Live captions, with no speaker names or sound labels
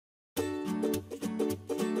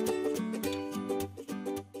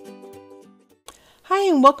Hi,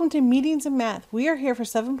 and welcome to Meetings in Math. We are here for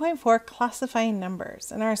 7.4 classifying numbers,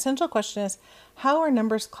 and our essential question is, how are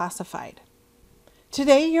numbers classified?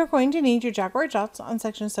 Today you're going to need your Jaguar Jots on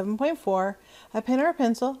section 7.4, a pen or a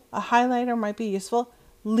pencil, a highlighter might be useful.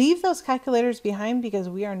 Leave those calculators behind because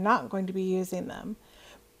we are not going to be using them.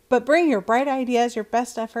 But bring your bright ideas, your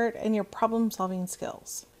best effort, and your problem-solving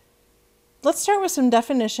skills. Let's start with some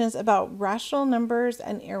definitions about rational numbers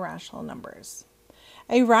and irrational numbers.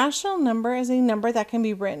 A rational number is a number that can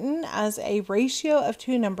be written as a ratio of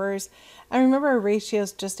two numbers, and remember, a ratio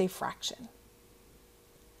is just a fraction.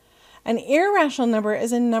 An irrational number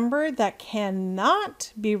is a number that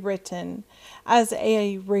cannot be written as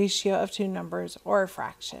a ratio of two numbers or a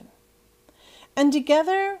fraction. And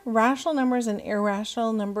together, rational numbers and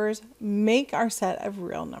irrational numbers make our set of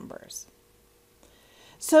real numbers.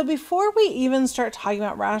 So before we even start talking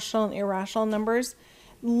about rational and irrational numbers,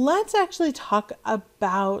 let's actually talk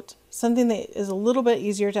about something that is a little bit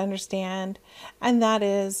easier to understand, and that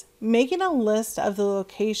is making a list of the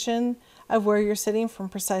location of where you're sitting from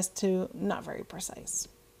precise to not very precise.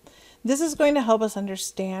 This is going to help us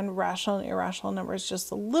understand rational and irrational numbers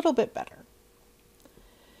just a little bit better.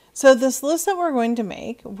 So this list that we're going to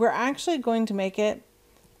make, we're actually going to make it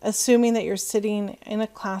assuming that you're sitting in a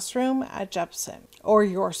classroom at Jepson or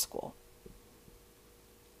your school.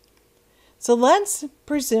 So let's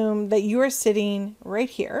presume that you are sitting right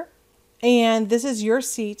here, and this is your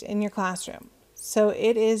seat in your classroom. So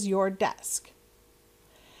it is your desk.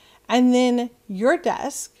 And then your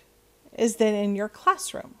desk is then in your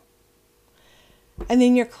classroom. And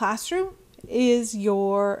then your classroom is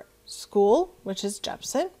your school, which is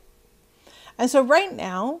Jepson. And so right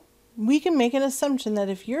now, we can make an assumption that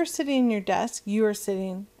if you're sitting in your desk, you are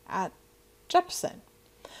sitting at Jepson.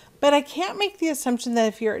 But I can't make the assumption that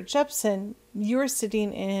if you're at Jepson, you're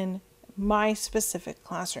sitting in my specific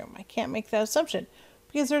classroom. I can't make that assumption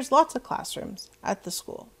because there's lots of classrooms at the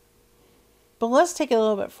school. But let's take it a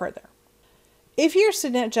little bit further. If you're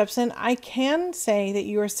sitting at Jepson, I can say that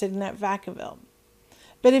you are sitting at Vacaville.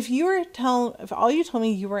 But if all you told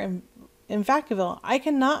me you were in Vacaville, I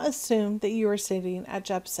cannot assume that you are sitting at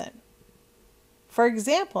Jepson. For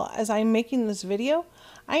example, as I'm making this video,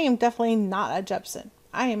 I am definitely not at Jepson.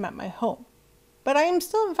 I am at my home, but I am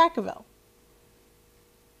still in Vacaville.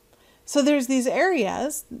 So there's these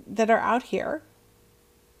areas that are out here.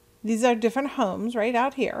 These are different homes right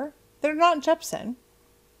out here. They're not Jepson,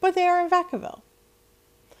 but they are in Vacaville.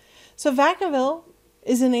 So Vacaville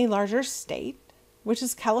is in a larger state, which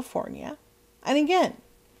is California. And again,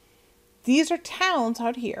 these are towns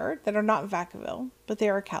out here that are not Vacaville, but they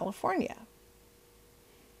are California.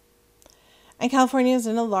 And California is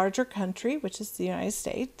in a larger country, which is the United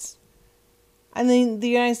States. And then the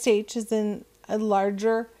United States is in a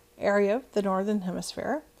larger area of the Northern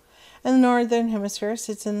Hemisphere. And the Northern Hemisphere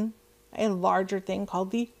sits in a larger thing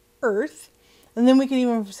called the Earth. And then we can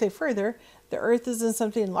even say further, the Earth is in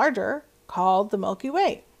something larger called the Milky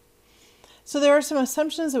Way. So there are some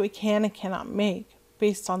assumptions that we can and cannot make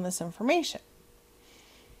based on this information.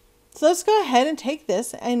 So let's go ahead and take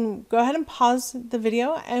this and go ahead and pause the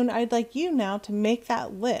video, and I'd like you now to make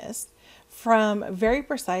that list from very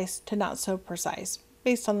precise to not so precise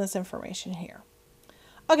based on this information here.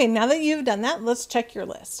 Okay, now that you've done that, let's check your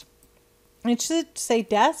list. It should say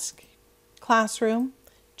desk, classroom,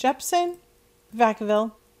 Jepson,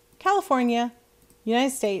 Vacaville, California,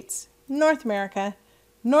 United States, North America,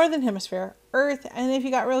 Northern Hemisphere, Earth, and if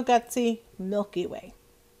you got real gutsy, Milky Way.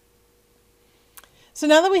 So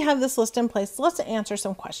now that we have this list in place, let's answer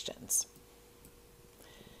some questions.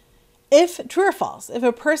 If true or false, if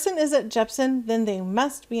a person is at Jepson, then they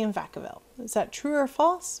must be in Vacaville. Is that true or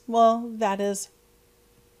false? Well, that is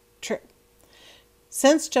true.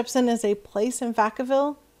 Since Jepson is a place in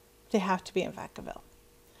Vacaville, they have to be in Vacaville.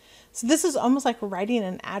 So this is almost like writing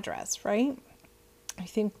an address, right? I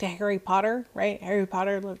think to Harry Potter, right? Harry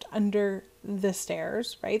Potter lived under the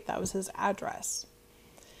stairs, right? That was his address.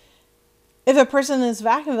 If a person is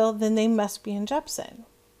Vacaville, then they must be in Jepson.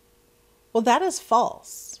 Well, that is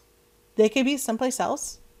false. They could be someplace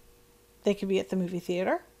else. They could be at the movie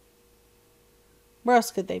theater. Where else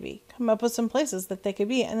could they be? Come up with some places that they could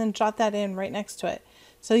be and then jot that in right next to it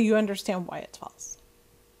so you understand why it's false.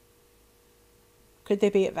 Could they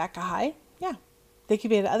be at Vaca High? Yeah. They could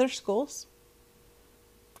be at other schools.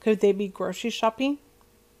 Could they be grocery shopping?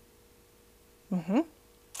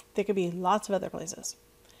 They could be lots of other places.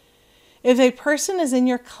 If a person is in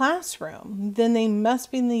your classroom, then they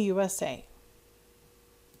must be in the USA.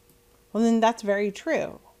 Well, then that's very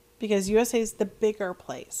true because USA is the bigger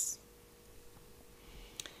place.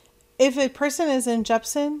 If a person is in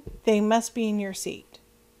Jepson, they must be in your seat.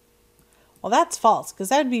 Well, that's false because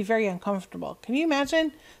that would be very uncomfortable. Can you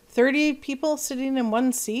imagine 30 people sitting in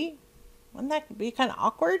one seat? Wouldn't that be kind of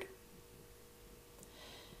awkward?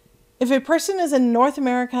 If a person is in North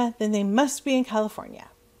America, then they must be in California.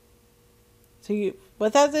 So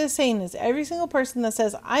what that is saying is every single person that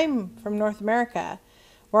says, I'm from North America,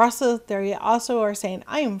 they also are saying,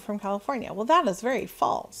 I am from California. Well, that is very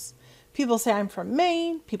false. People say I'm from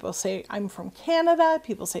Maine. People say I'm from Canada.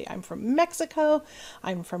 People say I'm from Mexico.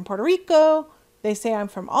 I'm from Puerto Rico. They say I'm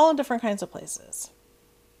from all different kinds of places.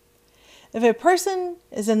 If a person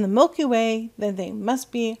is in the Milky Way, then they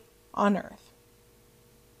must be on Earth.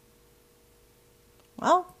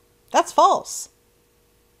 Well, that's false.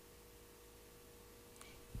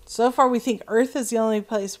 So far we think Earth is the only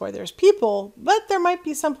place where there's people, but there might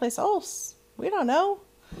be someplace else. We don't know.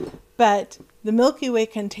 But the Milky Way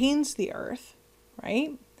contains the Earth,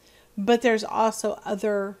 right? But there's also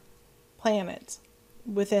other planets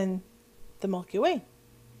within the Milky Way.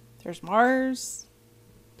 There's Mars,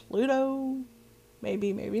 Pluto,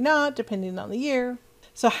 maybe not, depending on the year.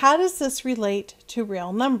 So how does this relate to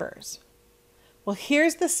real numbers? Well,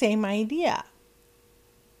 here's the same idea.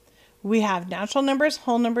 We have natural numbers,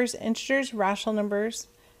 whole numbers, integers, rational numbers,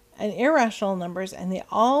 and irrational numbers, and they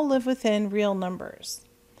all live within real numbers.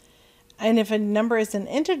 And if a number is an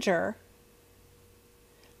integer,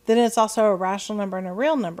 then it's also a rational number and a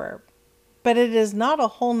real number. But it is not a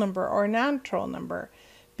whole number or a natural number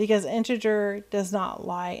because integer does not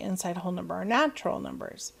lie inside whole number or natural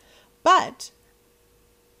numbers. But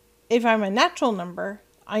if I'm a natural number,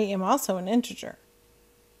 I am also an integer.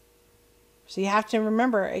 So you have to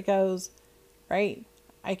remember it goes, right?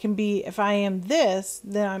 I can be, if I am this,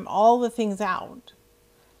 then I'm all the things out.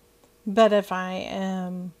 But if I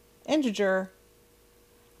am integer,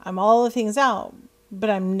 I'm all the things out, but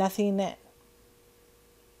I'm nothing in.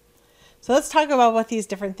 So let's talk about what these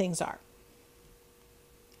different things are.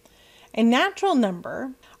 A natural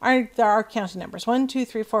number there are counting numbers 1, 2,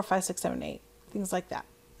 3, 4, 5, 6, 7, 8, things like that.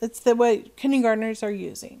 It's the way kindergartners are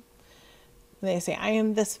using. They say, I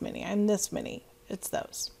am this many, I'm this many. It's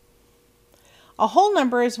those. A whole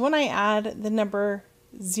number is when I add the number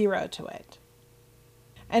 0 to it.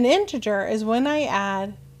 An integer is when I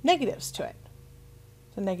add negatives to it.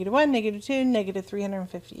 So -1, -2,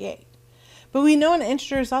 -358. But we know an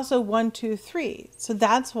integer is also 1, 2, 3. So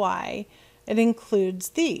that's why it includes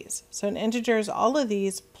these. So an integer is all of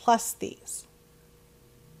these plus these.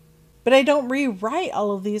 But I don't rewrite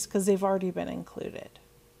all of these because they've already been included.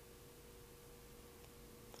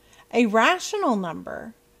 A rational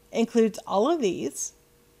number includes all of these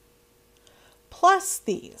plus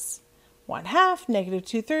these. 1/2,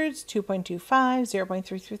 -2/3, 2.25,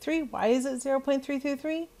 0.333. Why is it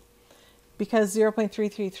 0.333? Because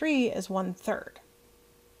 0.333 is 1/3.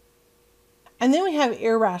 And then we have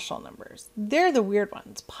irrational numbers. They're the weird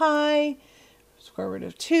ones. Pi, square root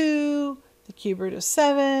of 2, the cube root of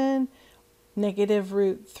 7,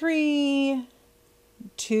 -√3,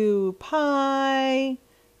 2 pi.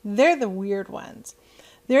 They're the weird ones.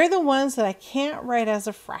 They're the ones that I can't write as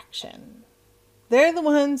a fraction. They're the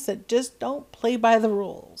ones that just don't play by the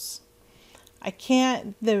rules.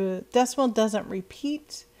 The decimal doesn't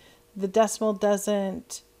repeat. The decimal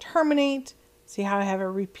doesn't terminate. See how I have a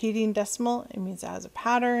repeating decimal? It means it has a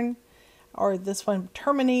pattern. Or this one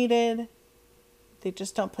terminated. They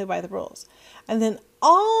just don't play by the rules. And then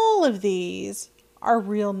all of these are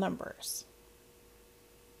real numbers.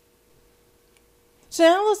 So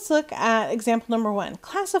now let's look at example number 1.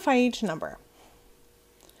 Classify each number.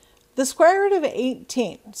 The square root of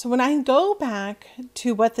 18. So when I go back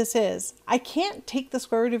to what this is, I can't take the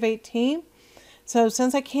square root of 18. So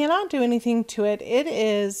since I cannot do anything to it, it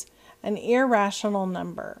is an irrational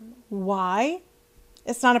number. Why?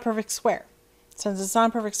 It's not a perfect square. Since it's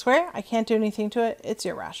not a perfect square, I can't do anything to it. It's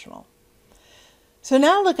irrational. So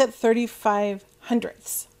now look at 35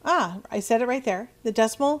 hundredths. I said it right there. The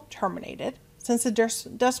decimal terminated. Since the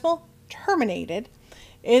decimal terminated,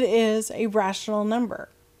 it is a rational number.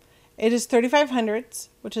 It is 35 hundredths,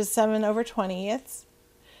 which is 7/20.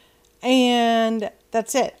 And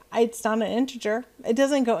that's it. It's not an integer. It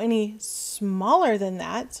doesn't go any smaller than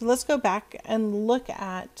that. So let's go back and look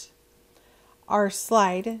at our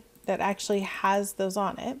slide that actually has those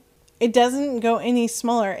on it. It doesn't go any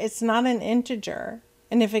smaller. It's not an integer.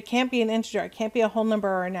 And if it can't be an integer, it can't be a whole number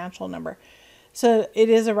or a natural number. So it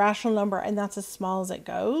is a rational number, and that's as small as it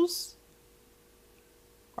goes.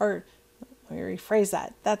 Or let me rephrase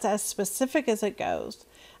that. That's as specific as it goes.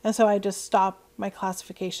 And so I just stop my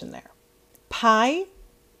classification there. Pi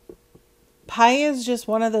is just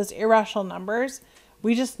one of those irrational numbers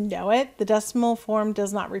We just know it. The decimal form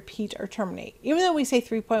does not repeat or terminate. Even though we say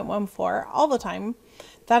 3.14 all the time,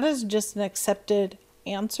 that is just an accepted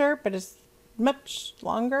answer, but it's much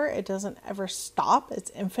longer. It doesn't ever stop. It's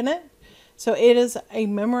infinite. So it is a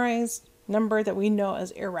memorized number that we know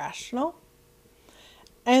as irrational.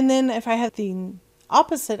 And then if I have the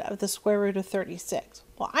opposite of the square root of 36,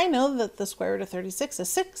 well, I know that the square root of 36 is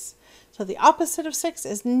 6. So the opposite of 6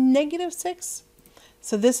 is negative 6.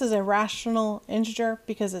 So this is a rational integer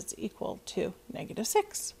because it's equal to negative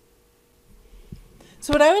 6.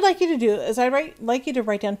 So what I would like you to do is like you to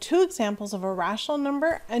write down 2 examples of a rational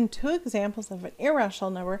number and 2 examples of an irrational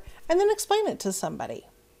number, and then explain it to somebody.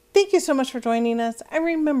 Thank you so much for joining us, and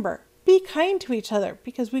remember, be kind to each other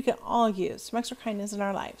because we can all use some extra kindness in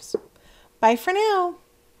our lives. Bye for now.